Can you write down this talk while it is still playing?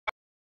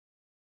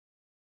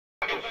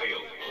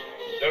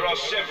There are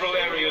several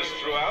areas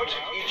throughout,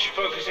 each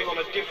focusing on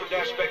a different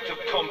aspect of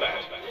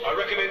combat. I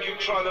recommend you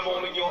try them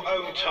all in your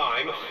own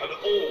time, and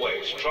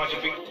always try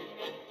to be...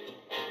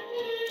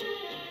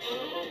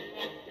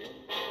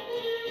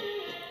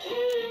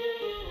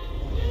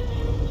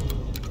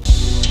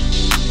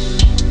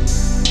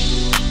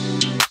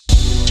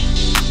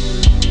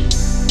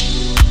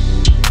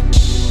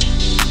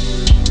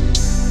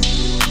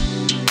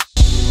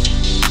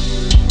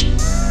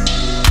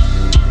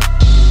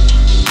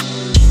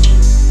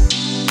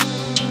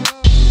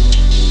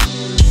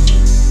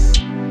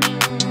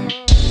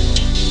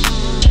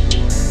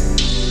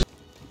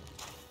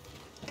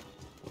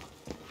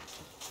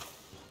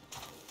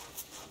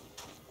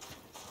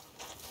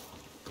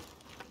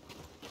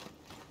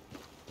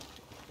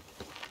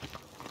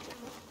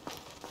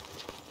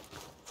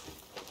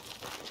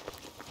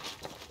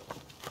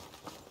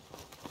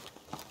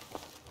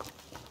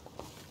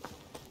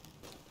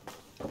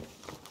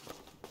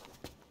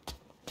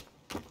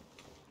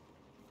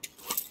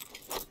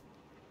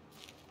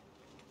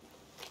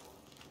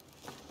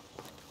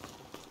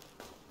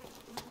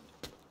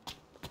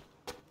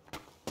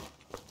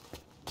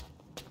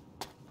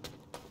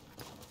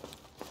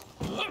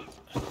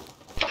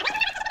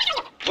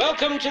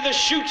 Welcome to the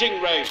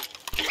shooting range.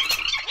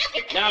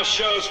 Now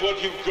show us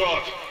what you've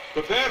got.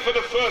 Prepare for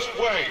the first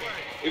wave.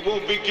 It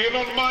will begin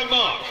on my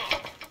mark.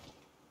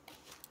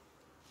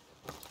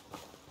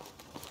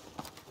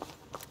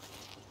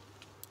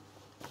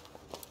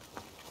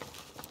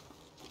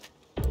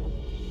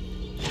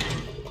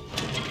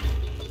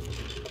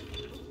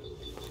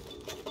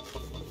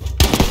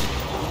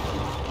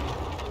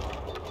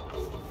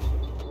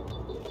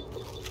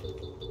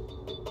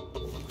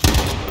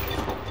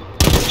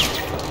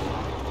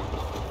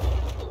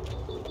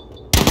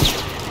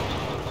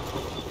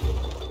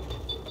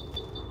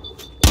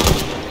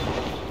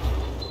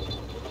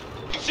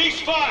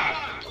 Ceasefire!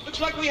 Looks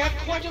like we have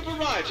quite a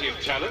variety of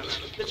talent.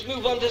 Let's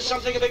move on to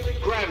something a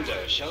bit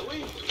grander, shall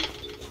we?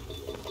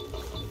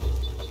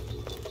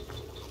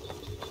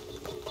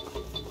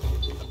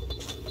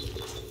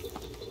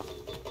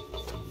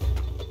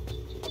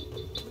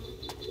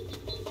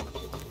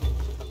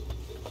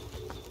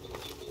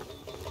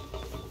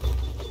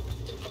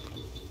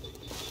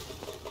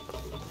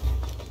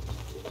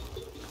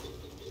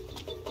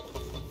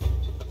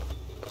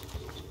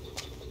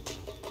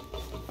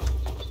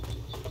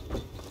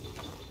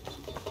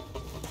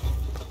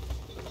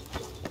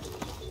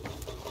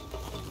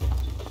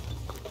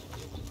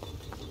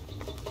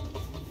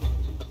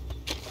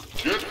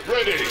 Get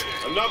ready!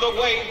 Another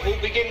wave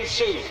will begin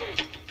soon.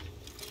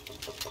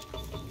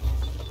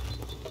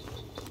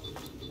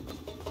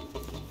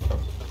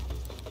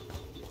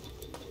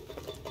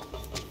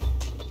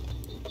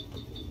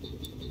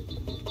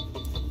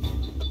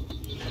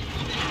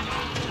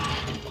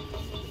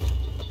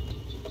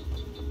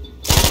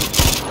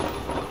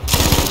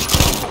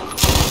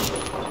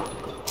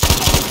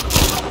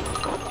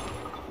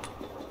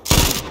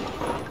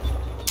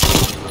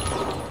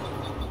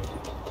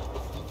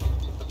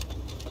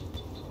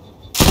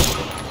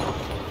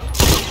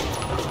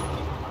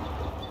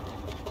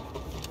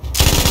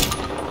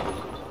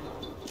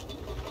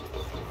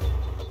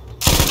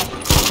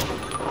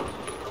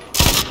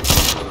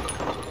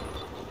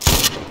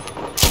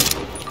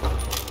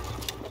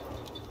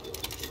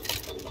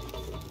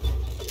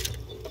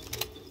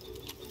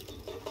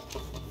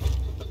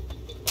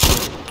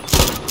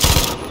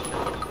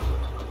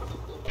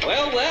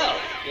 Well,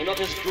 you're not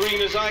as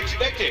green as I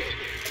expected.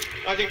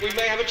 I think we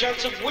may have a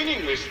chance of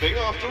winning this thing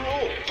after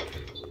all.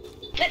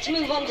 Let's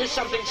move on to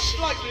something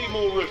slightly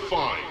more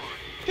refined.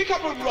 Pick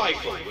up a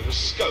rifle with a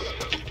scope.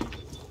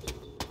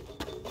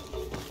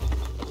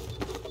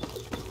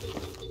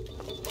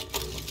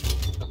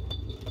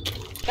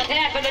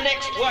 Prepare for the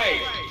next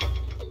wave.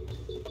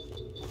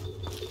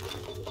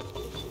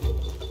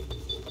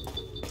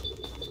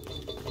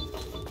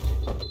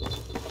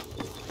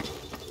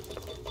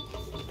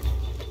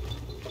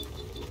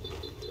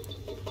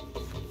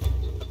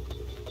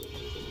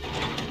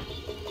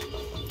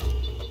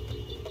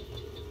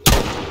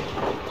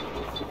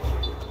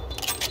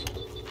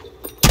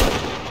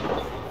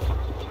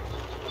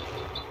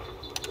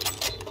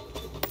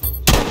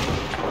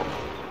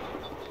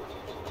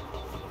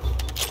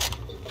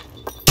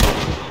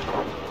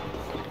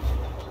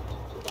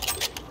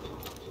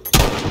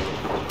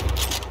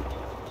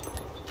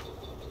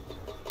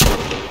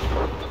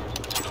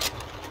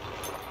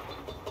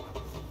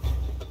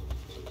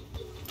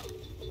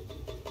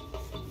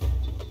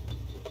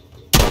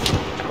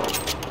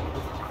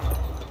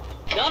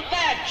 Not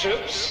bad,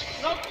 troops.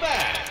 Not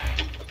bad.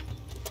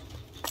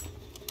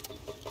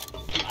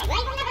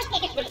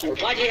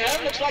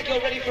 Righty-ho, looks like you're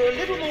ready for a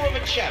little more of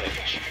a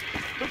challenge.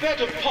 Prepare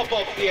to pop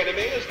off the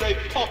enemy as they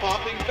pop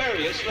up in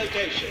various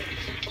locations.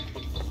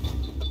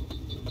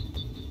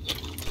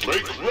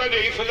 Make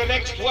ready for the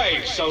next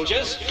wave,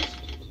 soldiers.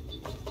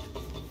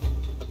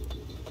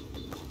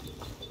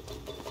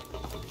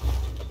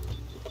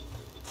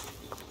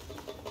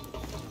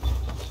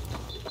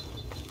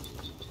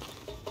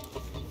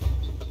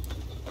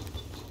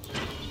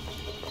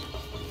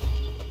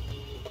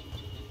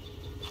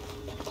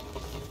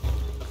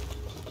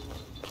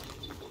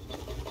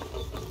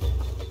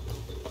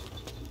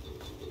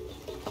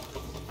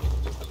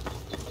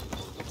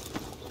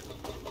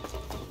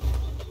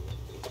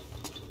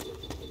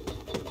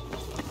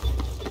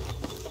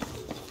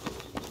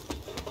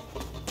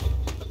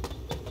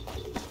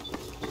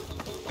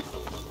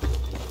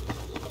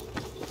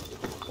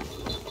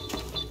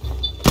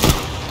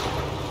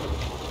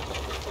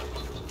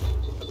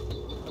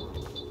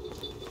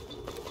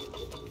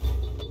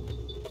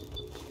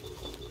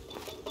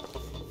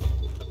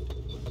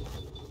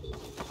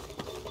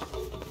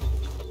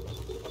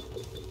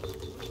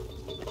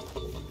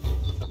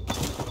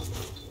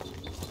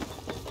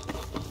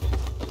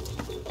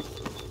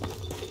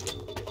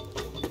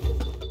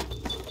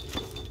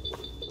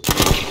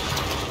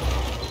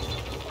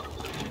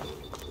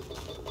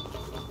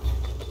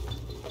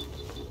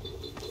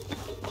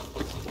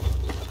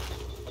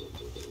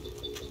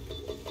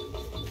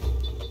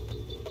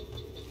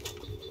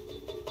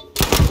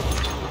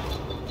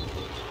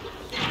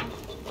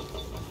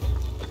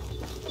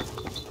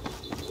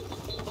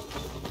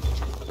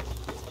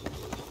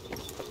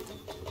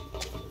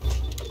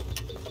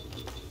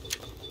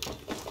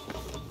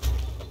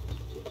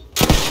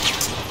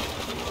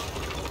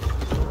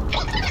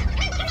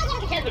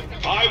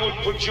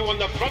 put you on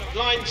the front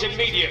lines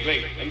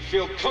immediately and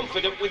feel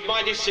confident with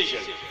my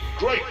decision.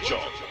 Great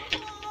job.